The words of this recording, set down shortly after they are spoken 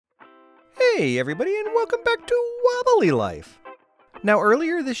Hey everybody, and welcome back to Wobbly Life. Now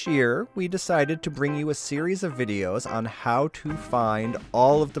earlier this year, we decided to bring you a series of videos on how to find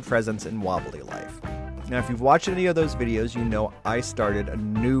all of the presents in Wobbly Life. Now if you've watched any of those videos, you know I started a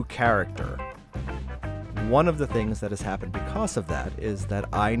new character. One of the things that has happened because of that is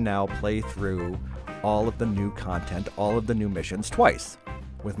that I now play through all of the new content, all of the new missions twice,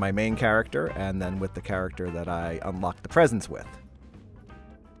 with my main character and then with the character that I unlocked the presents with.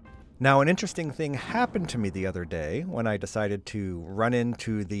 Now, an interesting thing happened to me the other day when I decided to run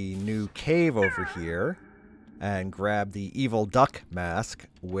into the new cave over here and grab the Evil Duck mask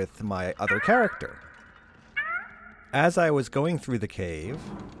with my other character. As I was going through the cave,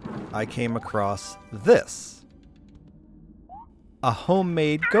 I came across this. A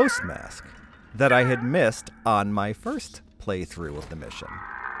homemade ghost mask that I had missed on my first playthrough of the mission.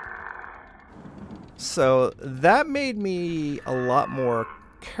 So that made me a lot more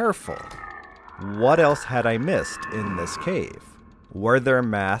careful. What else had I missed in this cave? Were there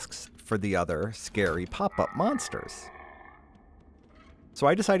masks for the other scary pop-up monsters? So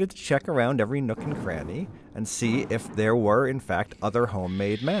I decided to check around every nook and cranny and see if there were in fact other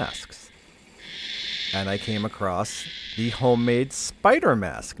homemade masks. And I came across the homemade spider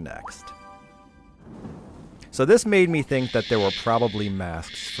mask next. So this made me think that there were probably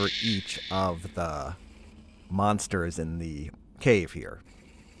masks for each of the monsters in the cave here.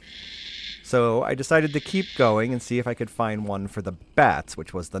 So I decided to keep going and see if I could find one for the bats,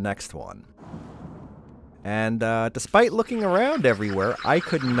 which was the next one. And despite looking around everywhere, I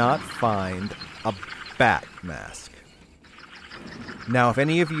could not find a bat mask. Now, if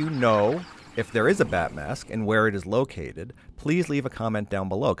any of you know if there is a bat mask and where it is located, please leave a comment down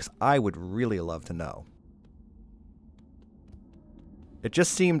below, because I would really love to know. It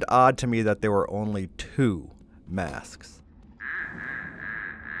just seemed odd to me that there were only 2 masks.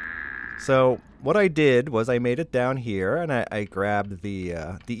 So what I did was I made it down here and I grabbed the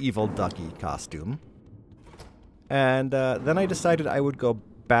Evil Duckie costume. And then I decided I would go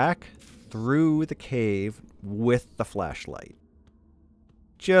back through the cave with the flashlight,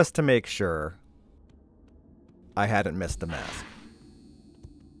 just to make sure I hadn't missed a mask.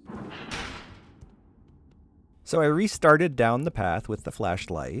 So I restarted down the path with the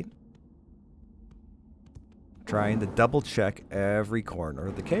flashlight, trying to double check every corner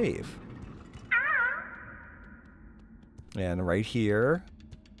of the cave. And right here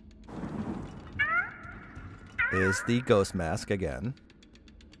is the ghost mask again.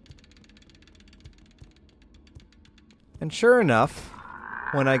 And sure enough,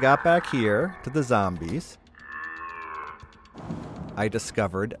 when I got back here to the zombies, I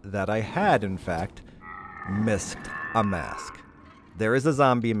discovered that I had, in fact, missed a mask. There is a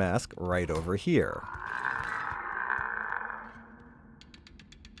zombie mask right over here.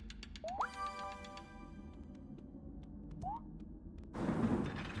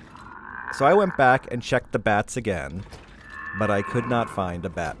 So I went back and checked the bats again, but I could not find a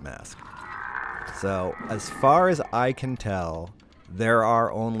bat mask. So as far as I can tell, there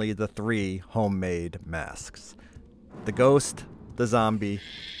are only the 3 homemade masks. The ghost, the zombie,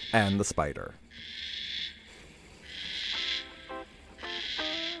 and the spider.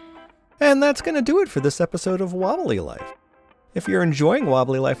 And that's going to do it for this episode of Wobbly Life. If you're enjoying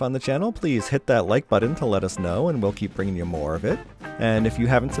Wobbly Life on the channel, please hit that like button to let us know, and we'll keep bringing you more of it. And if you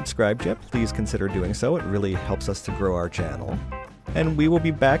haven't subscribed yet, please consider doing so. It really helps us to grow our channel. And we will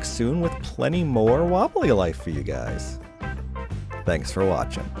be back soon with plenty more Wobbly Life for you guys. Thanks for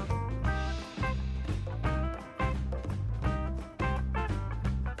watching.